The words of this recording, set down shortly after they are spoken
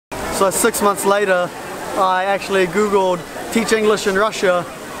So 6 months later, I actually Googled teach English in Russia,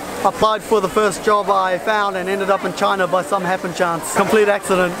 applied for the first job I found, and ended up in China by some happen chance. Complete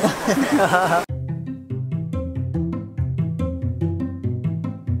accident.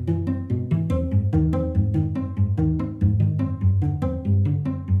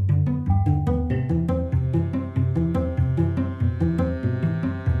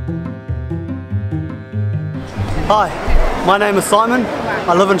 Hi, my name is Simon.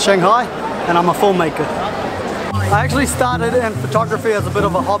 I live in Shanghai and I'm a filmmaker. I actually started in photography as a bit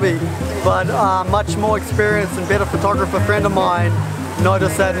of a hobby, but a much more experienced and better photographer friend of mine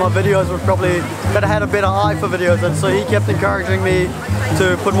noticed that my videos were probably, that I had a better eye for videos, and so he kept encouraging me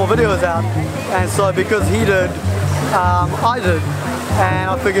to put more videos out. And so because he did, I did. And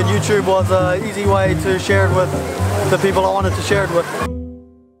I figured YouTube was an easy way to share it with the people I wanted to share it with.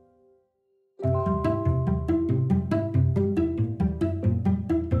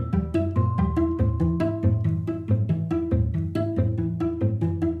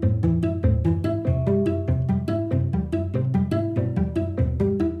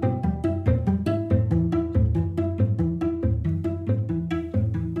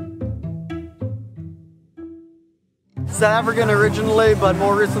 South African originally, but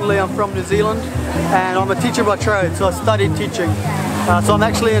more recently I'm from New Zealand, and I'm a teacher by trade, so I studied teaching. So I'm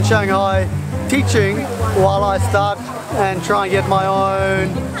actually in Shanghai teaching while I start and try and get my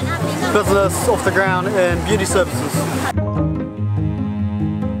own business off the ground in beauty services.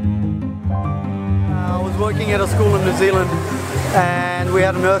 I was working at a school in New Zealand and we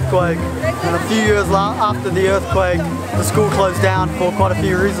had an earthquake, and a few years after the earthquake the school closed down for quite a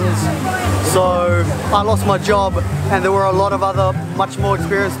few reasons. So I lost my job, and there were a lot of other much more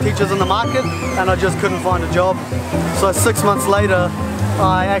experienced teachers in the market, and I just couldn't find a job. So 6 months later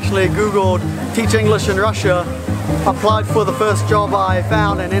I actually Googled teach English in Russia, applied for the first job I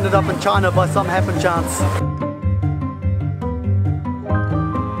found, and ended up in China by some happen chance.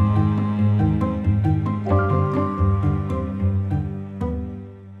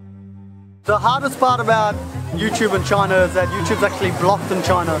 The hardest part about YouTube in China is that YouTube's actually blocked in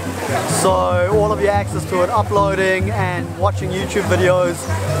China. So all of your access to it, uploading and watching YouTube videos,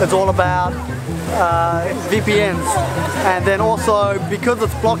 it's all about VPNs. And then also, because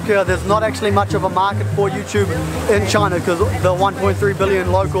it's blocked here, there's not actually much of a market for YouTube in China, because the 1.3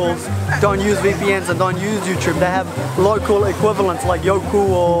 billion locals don't use VPNs and don't use YouTube. They have local equivalents like Youku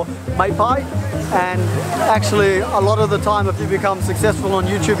or Meipai. And actually, a lot of the time, if you become successful on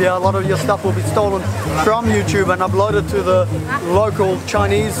YouTube here, a lot of your stuff will be stolen from YouTube and uploaded to the local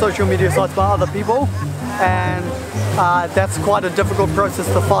Chinese social media sites by other people, and that's quite a difficult process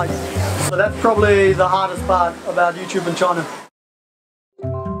to fight. So that's probably the hardest part about YouTube in China.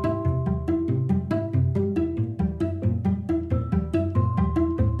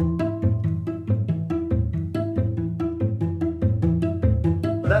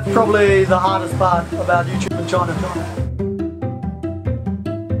 That's probably the hardest part about YouTube in China.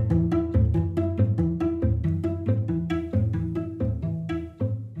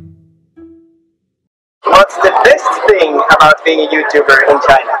 What's the best thing about being a YouTuber in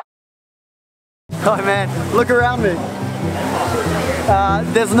China? Oh man, look around me.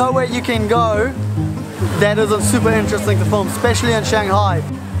 There's nowhere you can go that isn't super interesting to film, especially in Shanghai.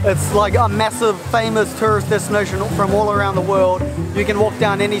 It's like a massive, famous tourist destination from all around the world. You can walk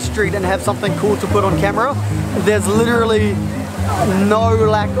down any street and have something cool to put on camera. There's literally no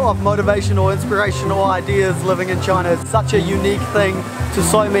lack of motivation or inspiration or ideas living in China. It's such a unique thing to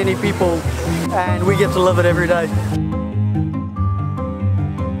so many people, and we get to live it every day.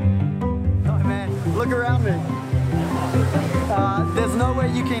 Oh man, look around me. There's nowhere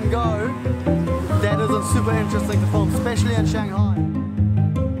you can go that isn't super interesting to film, especially in Shanghai.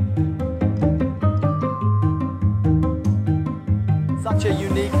 Such a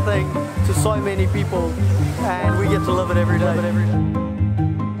unique thing to so many people, and we get to live it every day.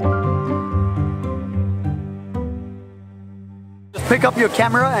 Just pick up your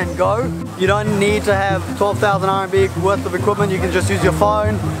camera and go. You don't need to have 12,000 RMB worth of equipment. You can just use your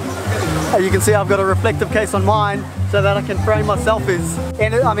phone. You can see I've got a reflective case on mine so that I can frame my selfies.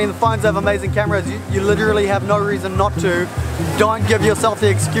 And I mean, the phones have amazing cameras. You literally have no reason not to. Don't give yourself the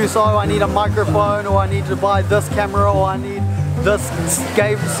excuse, oh, I need a microphone, or I need to buy this camera, or I need this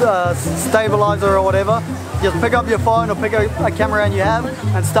stabilizer or whatever. Just pick up your phone or pick a camera and you have,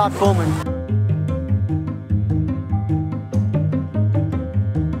 and start filming.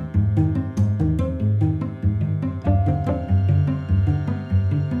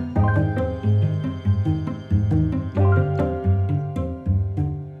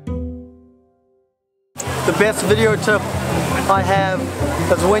 The best video tip I have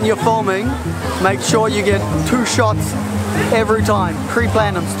is when you're filming, make sure you get 2 shots every time.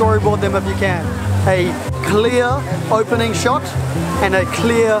 Pre-plan them, storyboard them if you can. A clear opening shot and a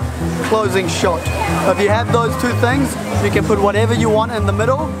clear closing shot. If you have those 2 things, you can put whatever you want in the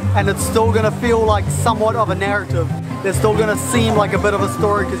middle and it's still going to feel like somewhat of a narrative. They're still going to seem like a bit of a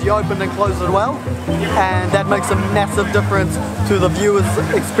story because you opened and closed it well, and that makes a massive difference to the viewer's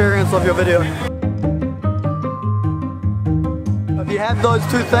experience of your video. If you have those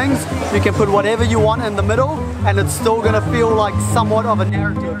 2 things, you can put whatever you want in the middle and it's still going to feel like somewhat of a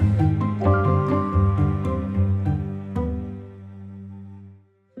narrative.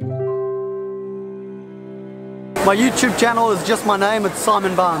 My YouTube channel is just my name, it's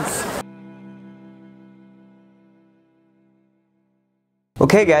Simon Barnes.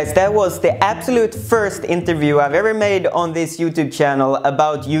 Okay guys, that was the absolute first interview I've ever made on this YouTube channel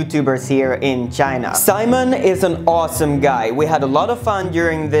about YouTubers here in China. Simon is an awesome guy. We had a lot of fun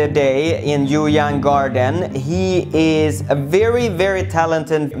during the day in Yuyang Garden. He is a very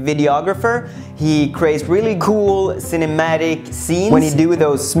talented videographer. He creates really cool cinematic scenes when he do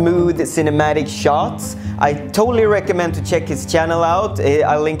those smooth cinematic shots. I totally recommend to check his channel out.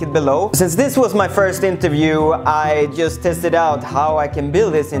 I'll link it below. Since this was my first interview, I just tested out how I can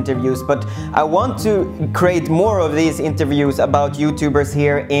build these interviews, but I want to create more of these interviews about YouTubers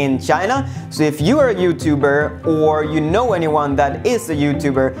here in China. So if you are a YouTuber or you know anyone that is a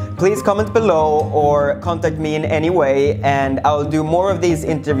YouTuber, please comment below or contact me in any way, and I'll do more of these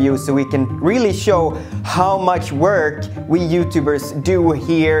interviews so we can really show how much work we YouTubers do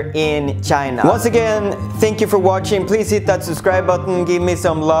here in China. Once again, thank you for watching. Please hit that subscribe button, give me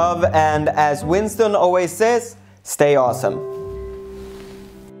some love, and as Winston always says, stay awesome.